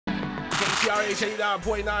KCRH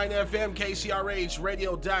 89.9 FM,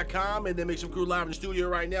 KCRHradio.com, and then make some crew live in the studio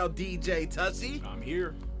right now. DJ Tasi. I'm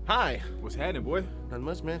here. Hi. What's happening, boy? Nothing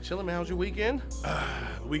much, man. Chilling, man. How's your weekend?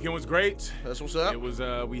 The weekend was great. That's what's up. It was.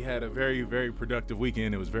 We had a very, very productive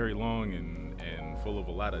weekend. It was very long and full of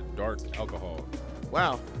a lot of dark alcohol.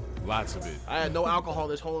 Wow. Lots of it. I had no alcohol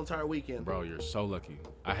this whole entire weekend. Bro, you're so lucky.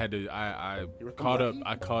 I had to. I You were caught lucky? up.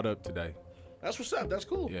 I caught up today. That's what's up. That's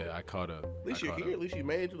cool. Yeah, I caught up. At least you're here. At least you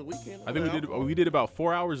made it to the weekend. I think we did about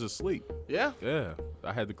 4 hours of sleep. Yeah? Yeah,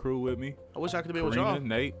 I had the crew with me. I wish I could have been with Karina, y'all.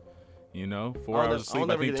 Nate. You know, 4 I'll hours never- of sleep. I'll I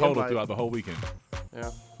never think get an total invite. throughout the whole weekend.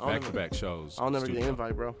 Yeah. Back to back shows. I'll never get studio. an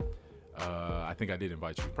invite, bro. I think I did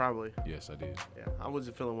invite you. Probably. Yes, I did. Yeah. I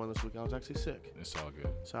wasn't feeling one this week. I was actually sick. It's all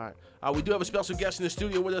good. It's all right. We do have a special guest in the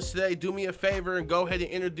studio with us today. Do me a favor and go ahead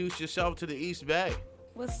and introduce yourself to the East Bay.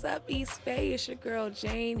 What's up, East Bay? It's your girl,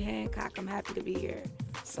 Jane Handcock. I'm happy to be here.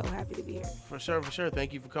 So happy to be here. For sure, for sure.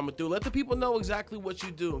 Thank you for coming through. Let the people know exactly what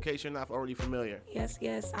you do in case you're not already familiar. Yes.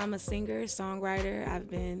 I'm a singer, songwriter. I've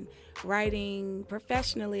been writing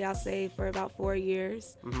professionally, I'll say, for about 4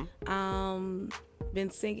 years. Been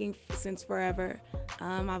singing since forever.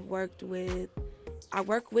 I work with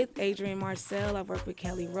Adrian Marcel. I've worked with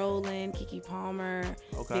Kelly Rowland, Kiki Palmer,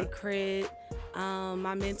 Okay. Big Crit.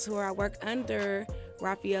 My mentor, I work under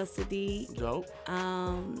Raphael Sadiq. Dope.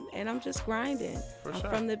 And I'm just grinding. For I'm sure.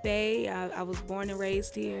 from the Bay. I was born and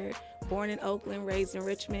raised here, born in Oakland, raised in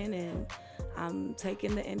Richmond, and I'm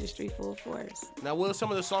taking the industry full force. Now, what are some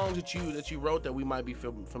of the songs that you wrote that we might be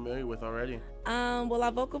familiar with already? Well, I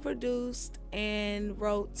vocal produced and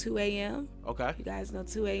wrote 2 a.m. Okay. You guys know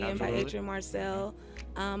 2 a.m. by Absolutely. Adrian Marcel.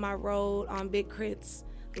 I wrote on Big Crit's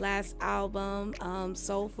last album,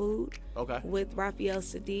 Soul Food, Okay. with Raphael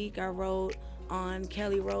Sadiq. I wrote on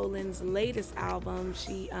Kelly Rowland's latest album.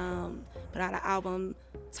 She put out an album,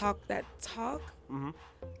 Talk That Talk,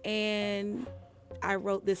 and I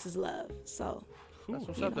wrote This Is Love. So That's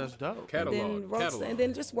what's up. That's dope. Catalog. and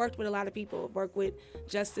then just worked with a lot of people. Worked with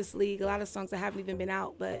Justice League, a lot of songs that haven't even been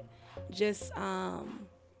out, but just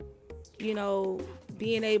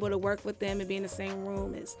being able to work with them and be in the same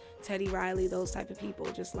room as Teddy Riley, those type of people,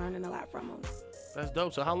 just learning a lot from them. That's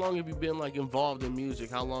dope. So how long have you been involved in music?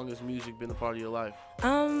 How long has music been a part of your life?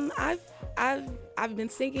 I've been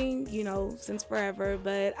singing, since forever,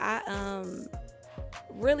 but I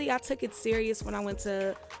took it serious when I went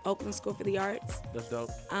to Oakland School for the Arts. That's dope.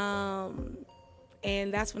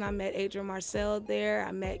 And that's when I met Adrian Marcel there.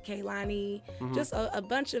 I met Kaylani, just a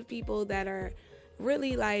bunch of people that are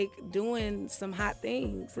really doing some hot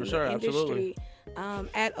things in sure, the industry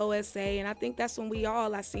absolutely. at OSA. And I think that's when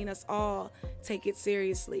I seen us all take it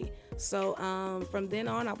seriously. So from then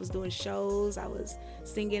on, I was doing shows. I was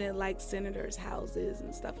singing at senators' houses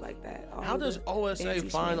and stuff like that. How does OSA fancy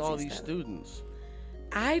find all schmancy these stuff. students?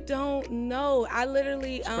 I don't know. I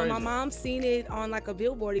literally, my crazy. mom seen it on a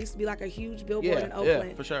billboard. It used to be a huge billboard in Yeah,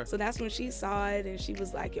 Oakland. for sure. So that's when she saw it, and she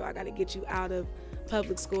was like, yo, I got to get you out of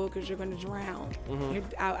public school because you're going to drown.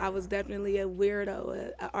 I was definitely a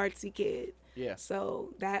weirdo, an artsy kid. Yeah.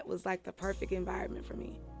 So that was the perfect environment for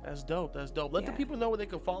me. That's dope. That's dope. Let the Yeah. people know where they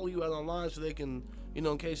can follow you out online so they can,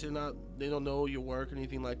 in case they don't know your work or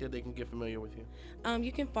anything like that, they can get familiar with you.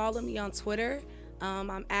 You can follow me on Twitter.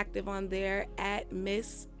 I'm active on there at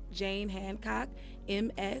Miss Jane Handcock,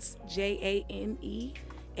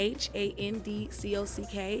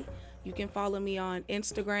 MSJaneHandcock. You can follow me on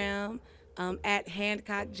Instagram at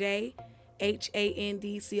HandcockJ,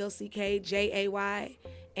 HandcockJay.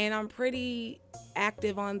 And I'm pretty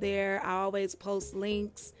active on there. I always post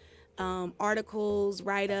links, articles,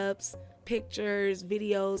 write-ups, pictures,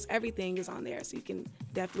 videos, everything is on there. So you can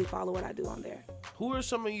definitely follow what I do on there. Who are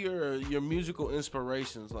some of your musical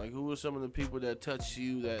inspirations? Who are some of the people that touched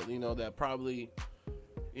you that, that probably,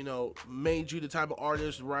 made you the type of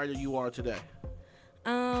artist, writer you are today?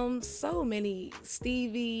 So many.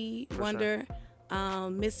 Stevie For Wonder,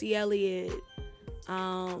 Missy Elliott,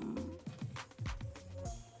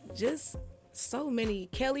 just so many.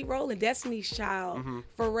 Kelly Rowland, Destiny's Child,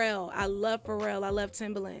 Pharrell. I love Pharrell. I love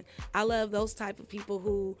Timbaland. I love those type of people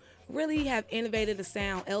who really have innovated the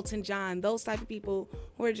sound. Elton John, those type of people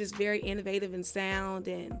who are just very innovative in sound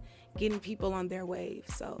and getting people on their wave.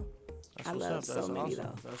 So That's I what's love up. so That's many awesome.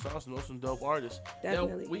 though. That's awesome. Those some dope artists.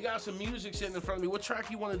 Definitely. Now, we got some music sitting in front of me. What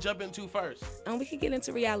track you want to jump into first? We could get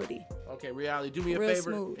into reality. Okay, Reality. Do me a Real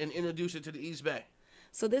favor smooth. and introduce it to the East Bay.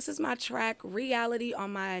 So this is my track, Reality,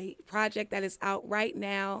 on my project that is out right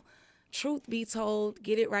now. Truth Be Told,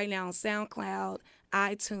 get it right now on SoundCloud,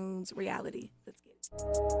 iTunes, Reality. Let's get it.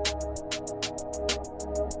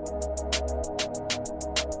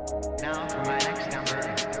 Now for my next number.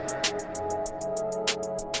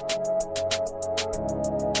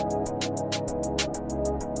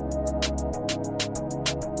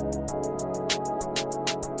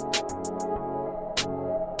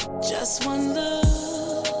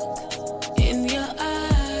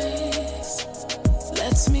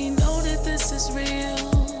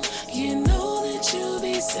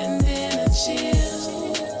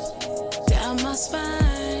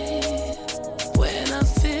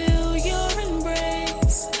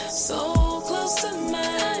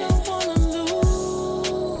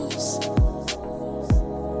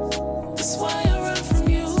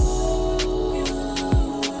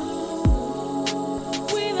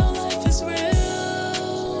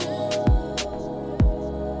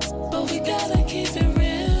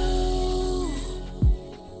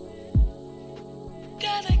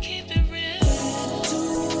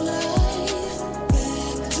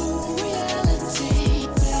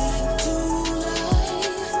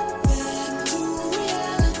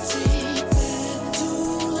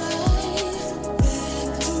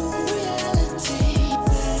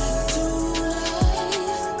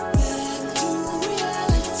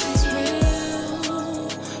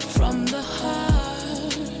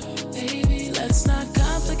 let's not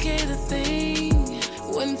complicate a thing.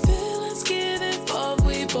 When feelings get involved,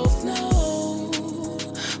 we both know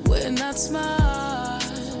we're not smart.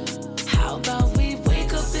 How about we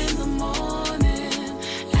wake up in the morning,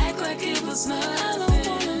 act like it was nothing.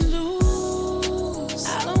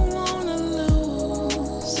 I don't wanna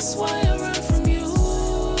lose. That's why I run from you.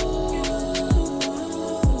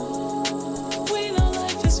 We know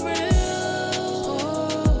life is real,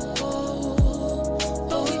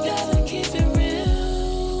 but we gotta keep it real.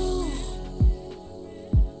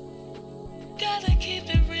 Gotta keep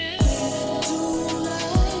it real.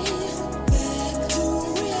 Back to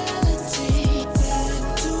life, back to reality. Back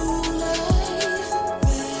to life,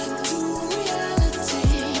 back to reality.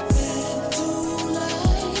 Back to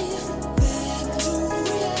life, back to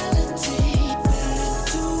reality. Back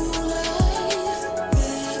to life,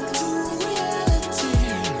 back to reality.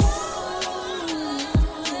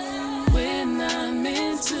 We're not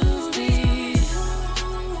meant to be.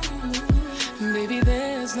 Baby,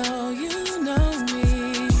 there's no you know me.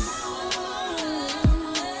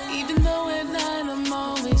 Even though at night I'm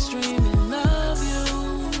always dreaming of you.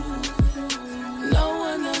 No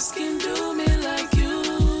one else can do me like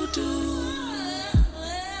you do.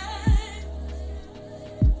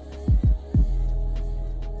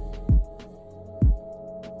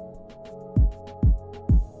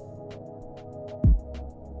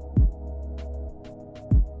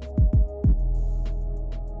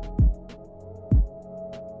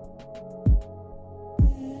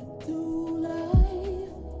 Back to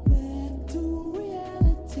life, back to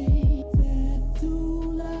reality. Back to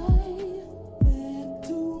life, back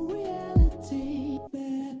to reality.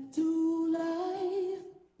 Back to life,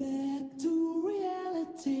 back to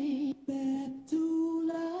reality. Back to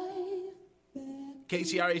life, back.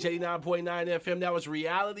 KCRH 89.9 FM. That was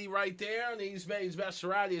Reality right there. On the East Bay's best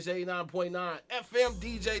variety is 89.9 FM.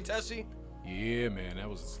 DJ Tasi. Yeah, man, that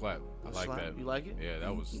was a slap. I like slap? that. You like it? Yeah,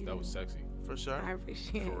 that was sexy. For sure. I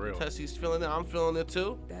appreciate For it. real. Tessi's feeling it. I'm feeling it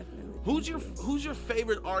too. Definitely. Who's your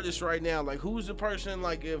favorite artist right now? Like, who's the person,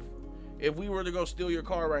 like, if we were to go steal your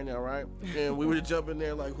car right now, right? And we were to jump in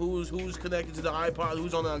there, like, who's connected to the iPod,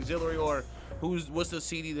 who's on the auxiliary, or what's the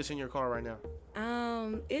CD that's in your car right now?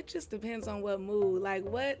 It just depends on what mood, like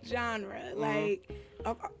what genre, like.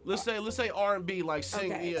 Let's say R&B, like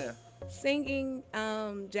sing, Okay. yeah. Singing,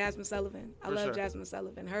 Jasmine Sullivan. I For love sure. Jasmine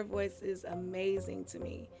Sullivan. Her voice is amazing to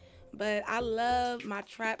me. But I love my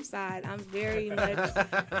trap side. I'm very much,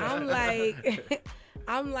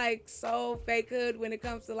 I'm like so fake hood when it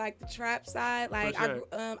comes to like the trap side. Like sure.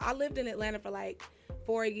 I lived in Atlanta for like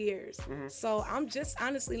 4 years. So I'm just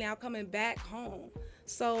honestly now coming back home.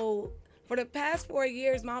 So for the past 4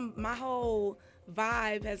 years, my whole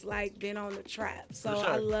vibe has like been on the trap. So sure.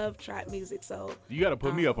 I love trap music. So You got to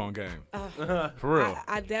put me up on game. For real.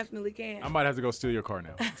 I definitely can. I might have to go steal your car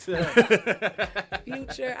now.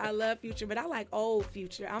 Future, I love Future, but I like old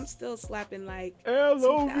Future. I'm still slapping like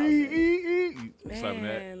L-O-V-E-E. Slapping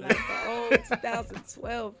man, that. like the old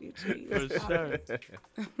 2012 Future. He was For sure.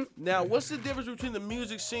 Now, what's the difference between the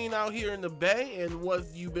music scene out here in the Bay and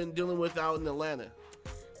what you've been dealing with out in Atlanta?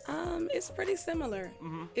 It's pretty similar.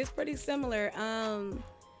 It's pretty similar.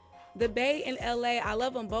 The Bay and LA, I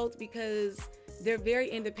love them both because they're very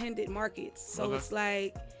independent markets. So Okay. it's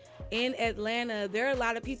like in Atlanta, there are a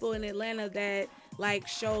lot of people in Atlanta that like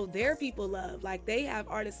show their people love. Like they have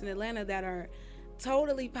artists in Atlanta that are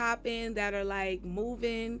totally popping, that are like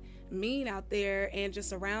moving mean out there and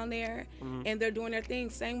just around there, and they're doing their thing.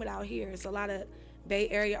 Same with out here. It's a lot of Bay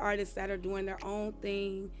Area artists that are doing their own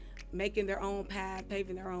thing, making their own path,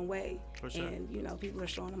 paving their own way. For sure. And you know, people are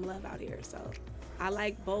showing them love out here. So I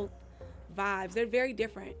like both vibes. They're very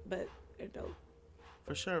different, but they're dope.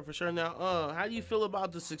 For sure. Now, how do you feel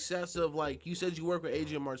about the success of, like, you said you work with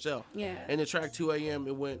Adrian Marcel? Yeah. And the track 2 a.m.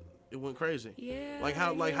 it went crazy. Yeah. Like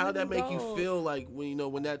how did that make you gold. feel, like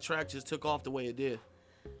when that track just took off the way it did?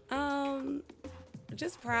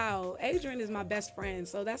 Just proud. Adrian is my best friend,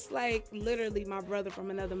 so that's like literally my brother from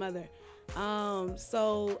another mother.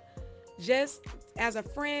 So just as a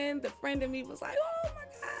friend, the friend in me was like, oh my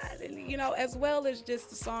God. And you know, as well as just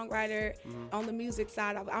the songwriter on the music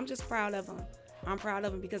side, I'm just proud of him. I'm proud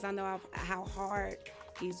of him because I know how hard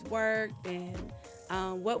he's worked and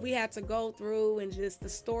what we had to go through and just the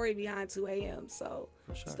story behind 2 a.m. So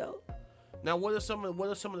it's dope. Now, what are some of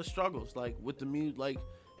the struggles, like, with the music? Like,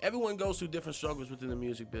 everyone goes through different struggles within the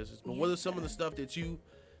music business, but what are some of the stuff that you've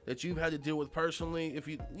had to deal with personally? If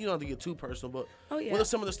you don't have to get too personal, but what are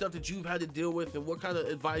some of the stuff that you've had to deal with, and what kind of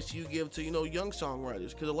advice do you give to young songwriters?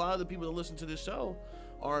 Because a lot of the people that listen to this show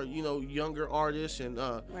are younger artists and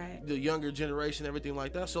the younger generation, everything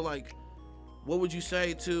like that. So, like, what would you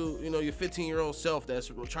say to, you know, your 15-year-old self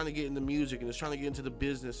that's trying to get into music and is trying to get into the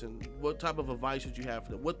business, and what type of advice would you have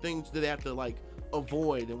for them? What things do they have to like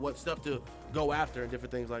avoid, and what stuff to go after, and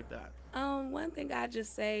different things like that? One thing I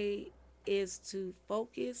just say is to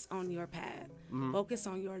focus on your path, focus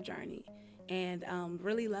on your journey, and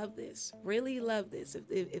really love this. Really love this.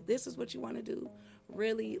 If this is what you want to do,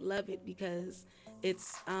 really love it, because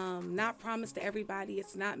it's not promised to everybody.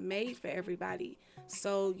 It's not made for everybody.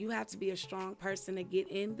 So you have to be a strong person to get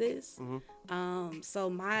in this. So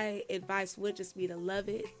my advice would just be to love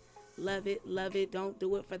it, love it, love it. Don't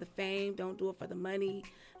do it for the fame. Don't do it for the money.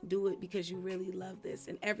 Do it because you really love this,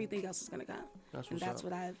 and everything else is going to come. That's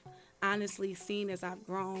what I've honestly seen as I've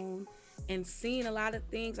grown and seen a lot of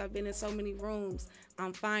things. I've been in so many rooms.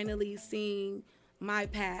 I'm finally seeing my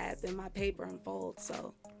path and my paper unfold.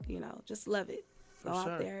 So, you know, just love it. Go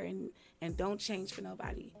out there and don't change for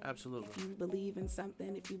nobody. Absolutely. If you believe in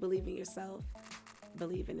something, if you believe in yourself,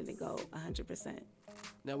 believe in it and go 100%.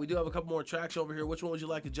 Now, we do have a couple more tracks over here. Which one would you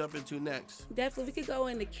like to jump into next? Definitely, we could go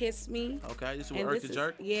into Kiss Me. Okay, this is with Earth the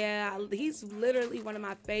Jerk? Yeah, he's literally one of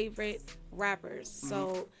my favorite rappers.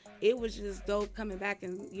 So it was just dope coming back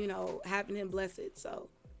and, you know, having him bless it. So,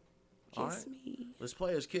 Kiss Me. Let's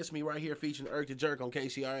play his Kiss Me right here, featuring Earth the Jerk on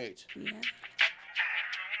KCRH. Yeah.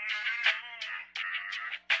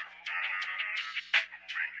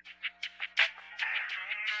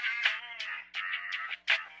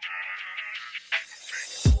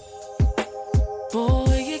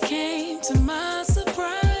 Boy, you came to my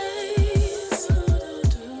surprise,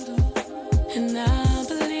 and I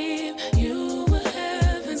believe you were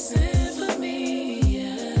heaven sent for me.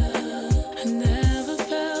 Yeah, I never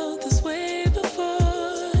felt this way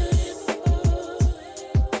before.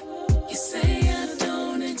 You say I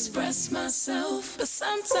don't express myself, but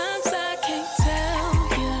sometimes I can't tell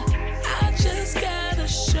you. I just gotta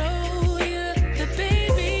show you that,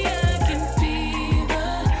 baby, I can be the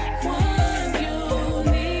one you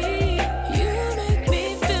need. You make me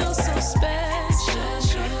feel so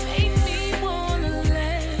special, make me wanna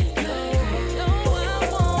let go. No, I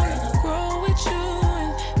wanna grow with you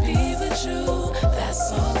and be with you. That's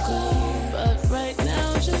all good, but right now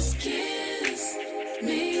just kiss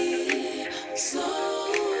me slowly.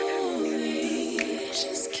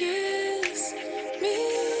 Just kiss me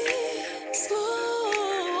slowly.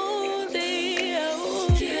 Oh,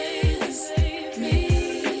 kiss me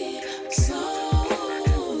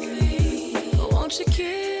slowly. Won't you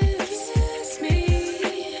kiss me?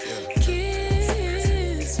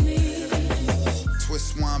 Kiss me.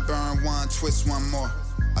 Twist one, burn one, twist one more.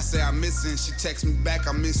 I say I miss her and she texts me back,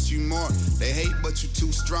 I miss you more. They hate but you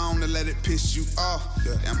too strong to let it piss you off.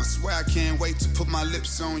 Damn, I swear I can't wait to put my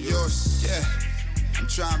lips on yours. Yeah, I'm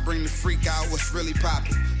trying to bring the freak out, what's really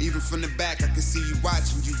poppin'. Even from the back I can see you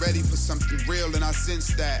watching. You ready for something real and I sense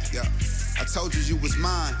that. Yeah, I told you was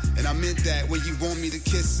mine and I meant that. Where you want me to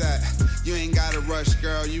kiss at, you ain't gotta rush,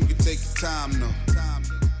 girl, you can take your time, no.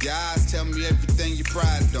 Your eyes tell me everything your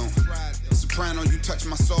pride don't. Soprano, you touch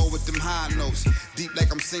my soul with them high notes. Deep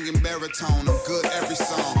like I'm singing baritone, I'm good every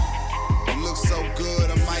song. You look so good,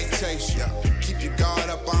 I might chase you. Keep your guard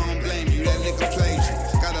up, I don't blame you, that nigga played you.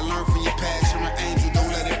 Gotta learn from your past, you're an angel, don't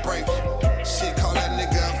let it break you. Shit, call that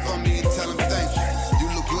nigga up for me and tell him thank you. You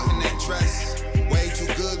look good in that dress, way too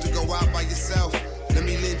good to go out by yourself. Let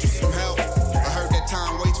me lend you some help. I heard that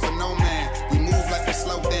time waits for no man. We move like a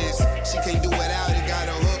slow dance. She can't do it out, it got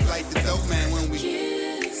a hook like the dope man when we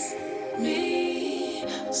Kiss me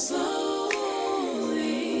slowly.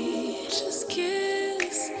 Just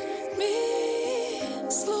kiss me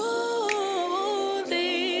slowly.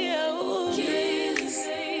 Oh, kiss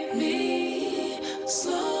me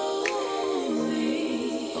slowly.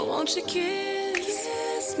 Won't you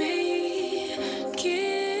kiss me?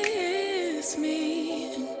 Kiss me.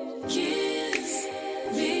 Kiss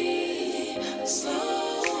me slowly.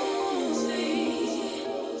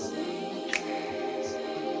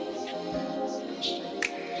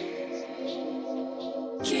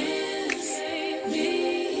 Kiss me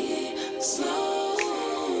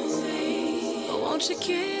slowly. Won't you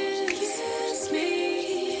kiss me?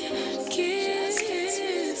 Kiss me.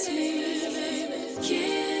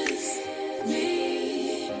 Kiss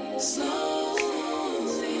me slowly.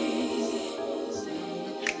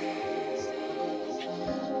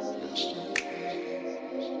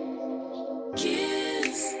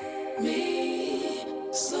 Kiss me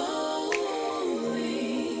slowly.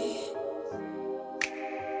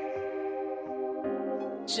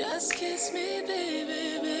 Just kiss me,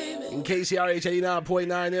 baby, baby. In KCRH 89.9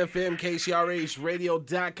 FM,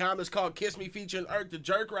 KCRHradio.com. It's called Kiss Me, featuring Earth the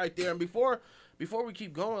Jerk right there. And before Before we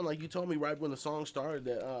keep going, like you told me right when the song started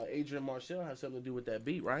that Adrian Marcel has something to do with that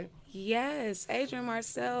beat, right? Yes, Adrian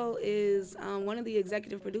Marcel is one of the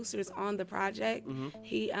executive producers on the project.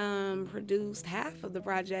 He produced half of the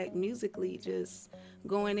project musically, just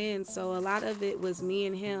going in. So a lot of it was me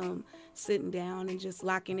and him sitting down and just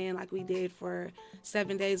locking in like we did for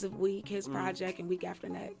 7 days a week, his project, and week after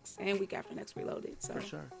next Reloaded. So. For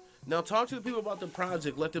sure. Now talk to the people about the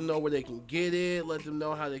project. Let them know where they can get it. Let them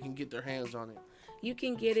know how they can get their hands on it. You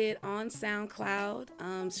can get it on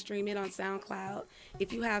SoundCloud, stream it on SoundCloud.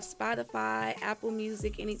 If you have Spotify, Apple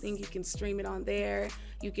Music, anything, you can stream it on there.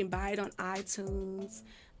 You can buy it on iTunes.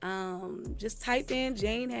 Just type in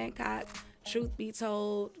Jane Handcock, Truth Be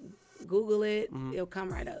Told, Google it, it'll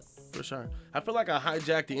come right up. For sure. I feel like I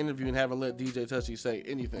hijacked the interview and haven't let DJ Tasi say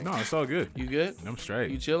anything. No, it's all good. You good? I'm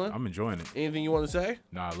straight. You chilling? I'm enjoying it. Anything you want to say?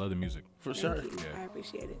 No, I love the music. For sure. Thank you. I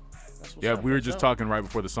appreciate it. Yeah, we were just talking right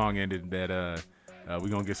before the song ended that we're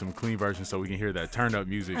going to get some clean versions so we can hear that turn-up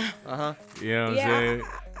music. Uh-huh. You know what I'm saying?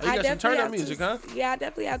 You got some turn-up music, huh? Yeah, I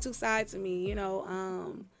definitely have two sides to me. You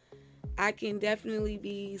know, I can definitely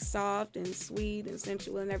be soft and sweet and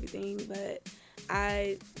sensual and everything, but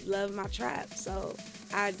I love my trap, so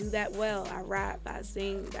I do that well. I rap, I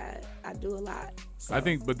sing, I do a lot. So. I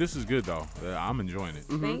think, but this is good though. I'm enjoying it.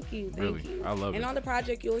 Thank you, thank you. I love it. And on the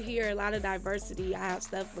project, you'll hear a lot of diversity. I have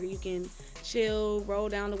stuff where you can chill, roll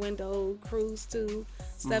down the window, cruise to,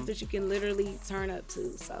 stuff that you can literally turn up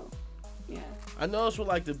to. So, yeah. I noticed with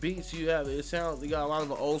like the beats you have, you got a lot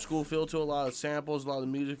of an old school feel to it, a lot of samples, a lot of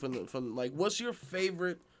music from like. What's your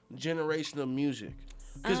favorite generation of music?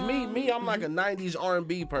 Because me, I'm like a 90s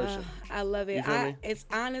R&B person. I love it. You feel me? It's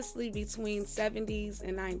honestly between 70s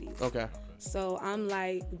and 90s. Okay. So I'm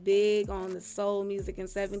like big on the soul music in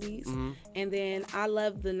 70s. And then I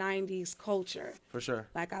love the 90s culture. For sure.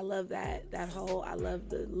 Like I love that whole, I love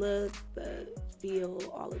the look, the feel,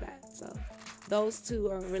 all of that. So those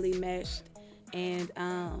two are really meshed. And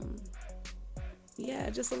yeah,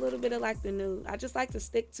 just a little bit of like the new. I just like to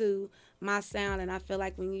stick to my sound, and I feel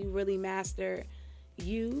like when you really master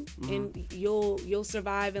you, and you'll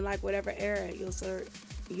survive in like whatever era.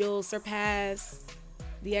 You'll surpass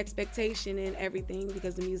the expectation and everything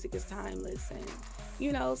because the music is timeless, and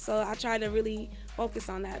you know. So I try to really focus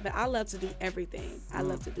on that. But I love to do everything. I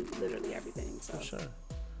love to do literally everything. So for sure,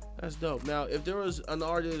 that's dope. Now, if there was an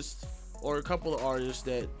artist or a couple of artists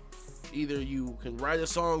that either you can write a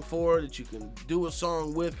song for, that you can do a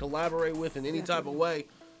song with, collaborate with in any type of way,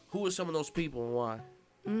 who are some of those people and why?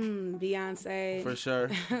 Beyonce. For sure.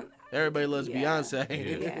 Everybody loves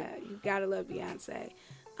Beyonce. Yeah, you gotta love Beyonce.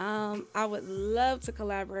 I would love to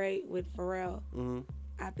collaborate with Pharrell.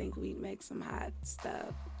 I think we'd make some hot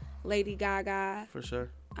stuff. Lady Gaga. For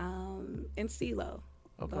sure. And CeeLo.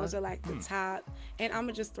 Okay. Those are like the top. And I'm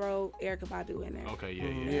gonna just throw Erykah Badu in there. Okay,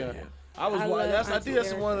 yeah. I think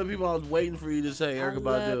that's one of the people I was waiting for you to say, Erykah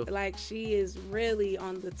Badu. Like, she is really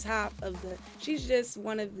on the top of she's just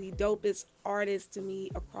one of the dopest artists to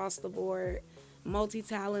me across the board.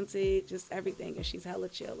 Multi-talented, just everything. And she's hella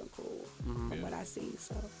chill and cool from what I see,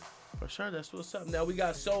 so. For sure, that's what's up. Now, we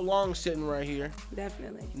got So Long sitting right here.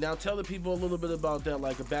 Definitely. Now, tell the people a little bit about that,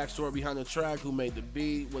 like a backstory behind the track, who made the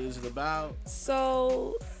beat, what is it about?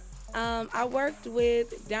 So, I worked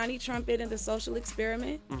with Donnie Trumpet and the Social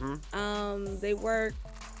Experiment. They work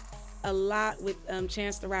a lot with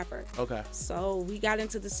Chance the Rapper. Okay. So we got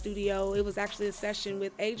into the studio. It was actually a session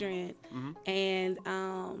with Adrian. And,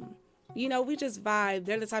 you know, we just vibe.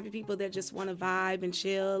 They're the type of people that just want to vibe and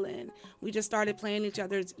chill. And we just started playing each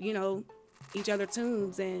other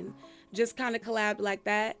tunes and just kind of collabed like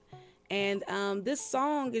that. And this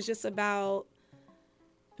song is just about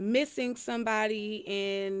missing somebody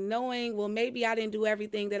and knowing, well, maybe I didn't do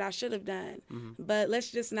everything that I should have done, but let's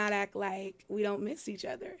just not act like we don't miss each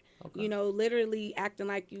other. You know, literally acting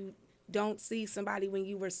like you don't see somebody when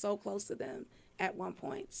you were so close to them at one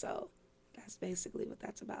point. So that's basically what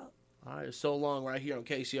that's about. All right, So Long right here on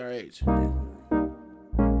KCRH. Definitely.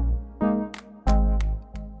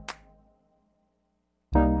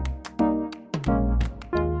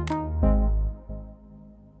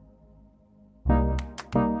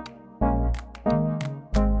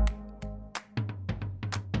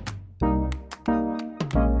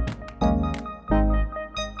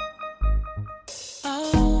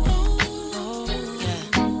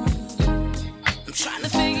 Trying to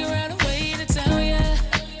figure out a way to tell ya,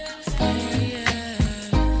 yeah,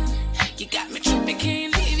 yeah. You got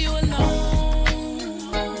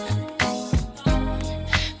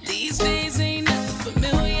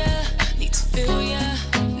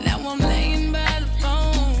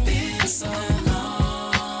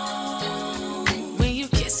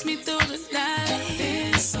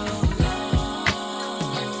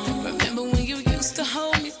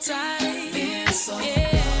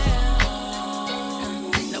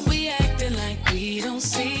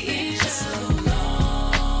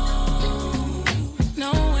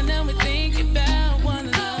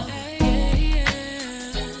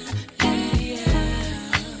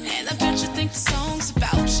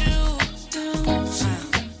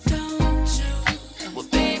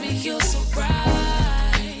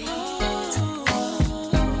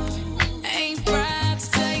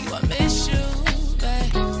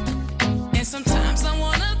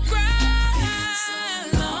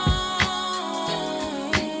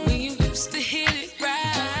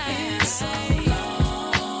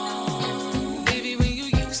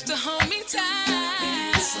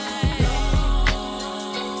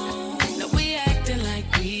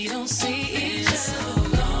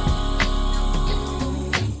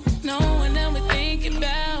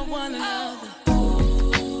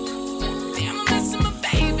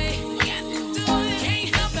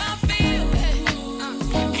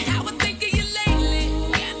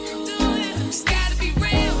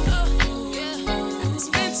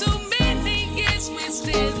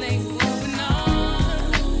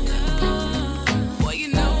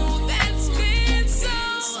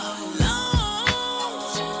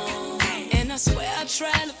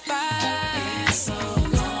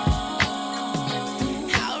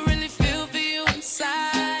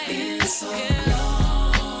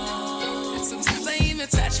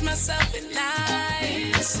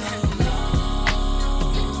night. Been so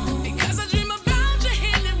long. Because I dream about you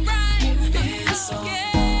hitting it right. Been so long.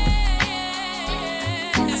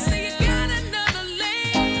 I see you got another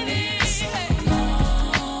lady. Been so long.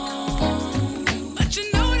 But you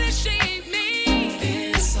know that she ain't me.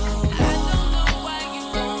 Been so long. I don't know why you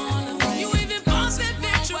wanna play. You even post that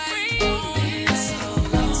picture free. Been so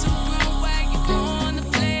long. So girl, why you wanna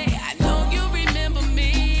play? I know you remember me.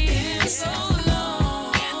 Been so long.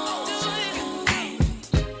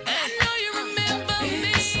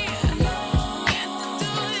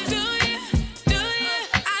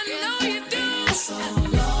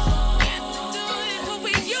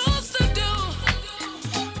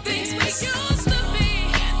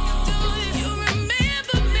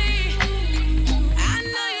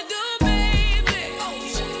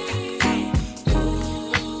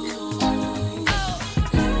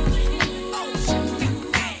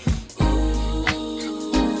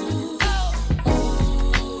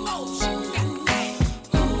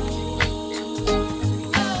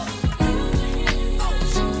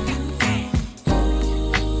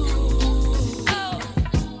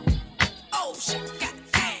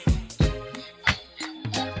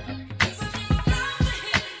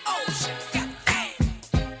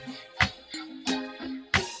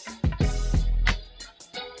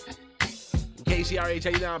 KCRH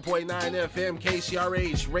 89.9 FM,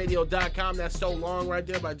 KCRHradio.com. That's So Long right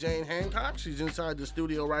there by Jane Handcock. She's inside the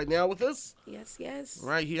studio right now with us. Yes, yes.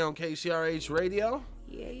 Right here on KCRH Radio.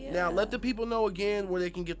 Yeah. Now, let the people know again where they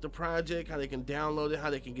can get the project, how they can download it, how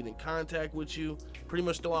they can get in contact with you. Pretty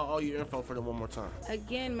much throw out all your info for them one more time.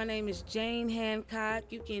 Again, my name is Jane Handcock.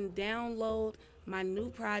 You can download my new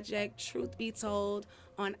project, Truth Be Told,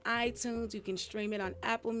 on iTunes. You can stream it on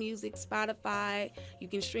Apple Music, Spotify. You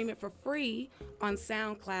can stream it for free on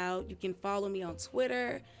SoundCloud. You can follow me on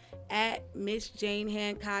Twitter at Miss Jane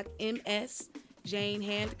Handcock, MS Jane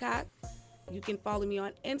Handcock. You can follow me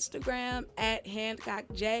on Instagram at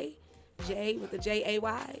HandcockJ, J with a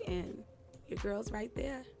J-A-Y, and your girl's right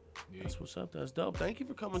there. Yeah. That's what's up. That's dope. Thank you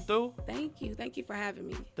for coming through. Thank you. Thank you for having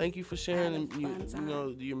me. Thank you for sharing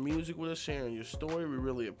your music with us, sharing your story. We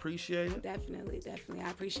really appreciate it. Definitely. I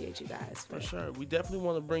appreciate you guys. For sure. We definitely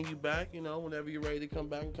want to bring you back, whenever you're ready to come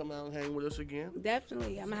back and come out and hang with us again.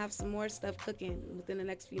 Definitely. I'm going to have some more stuff cooking within the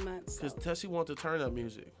next few months. Because Tasi wants to turn up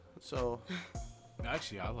music. So...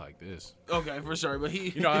 Actually, I like this. Okay, for sure. But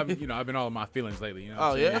I've been all in my feelings lately.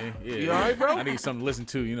 Oh, yeah? Yeah. You all right, bro? I need something to listen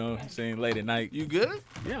to, saying late at night. You good?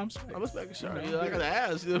 Yeah, I'm straight. I was making sure. I gotta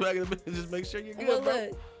ask. I gotta just make sure you're good, well, bro.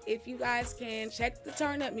 Look, if you guys can check the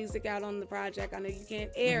turn up music out on the project. I know you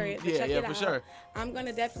can't air it, but check it out. For sure. I'm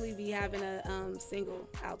gonna definitely be having a single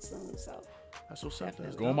out soon. So. That's what's up.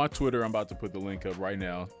 Go on my Twitter. I'm about to put the link up right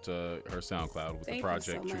now to her SoundCloud with the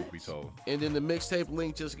project Truth Be Told. And then the mixtape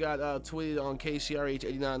link just got tweeted on KCRH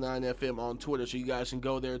 89.9 FM on Twitter, so you guys can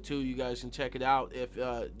go there too. You guys can check it out if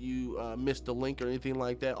you missed the link or anything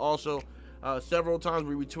like that. Also, several times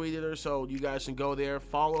we retweeted her, so you guys can go there,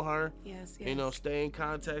 follow her. Yes. Stay in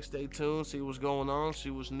contact, stay tuned, see what's going on. She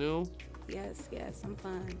was new. Yes, I'm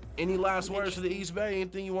fine. Any last words to the East Bay?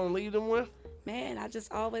 Anything you want to leave them with? Man, I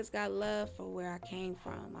just always got love for where I came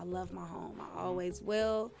from. I love my home. I always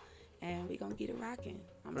will. And we going to get it rocking.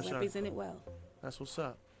 I'm going to represent it well. That's what's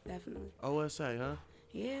up. Definitely. OSA, huh?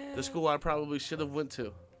 Yeah. The school I probably should have went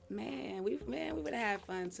to. Man, we would have had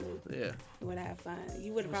fun, too. Yeah. We would have had fun.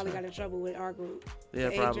 You would have probably got in trouble with our group. Yeah,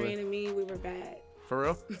 Adrian probably. Adrian and me, we were bad. For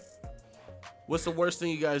real? What's the worst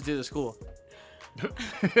thing you guys did at school?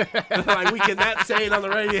 Like, we cannot say it on the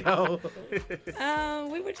radio.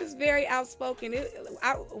 We were just very outspoken.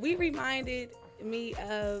 We reminded me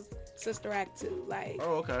of Sister Act 2. Like,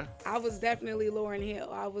 oh, okay. I was definitely Lauryn Hill.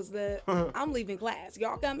 I was I'm leaving class.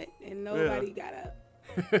 Y'all coming? And nobody got up.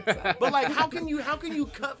 So. But like, how can you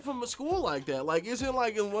cut from a school like that? Like, isn't it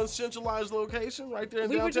like in one centralized location right there in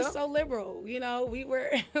downtown? We were just so liberal, we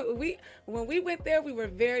were when we went there, we were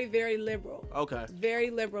very, very liberal. Okay. Very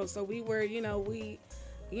liberal. So we were, we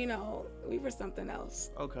were something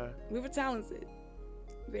else. Okay. We were talented.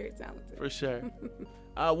 Very talented. For sure.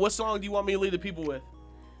 What song do you want me to lead the people with?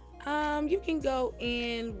 You can go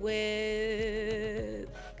in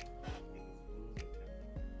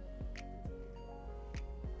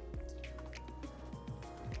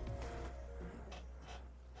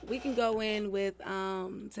with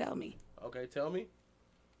Tell Me. Okay, Tell Me.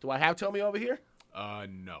 Do I have Tell Me over here?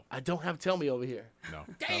 No. I don't have Tell Me over here. No.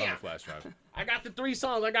 Damn. Not on the flash drive. I got the 3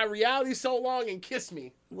 songs. I got Reality, So Long, and Kiss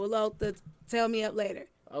Me. We'll load the Tell Me up later.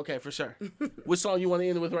 Okay, for sure. Which song you want to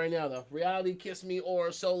end with right now, though? Reality, Kiss Me,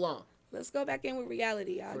 or So Long? let's go back in with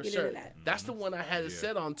reality. I'll get into that. That's the one I had it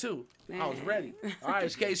set on too. Man. I was ready. All right,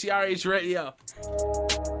 it's KCRH Radio.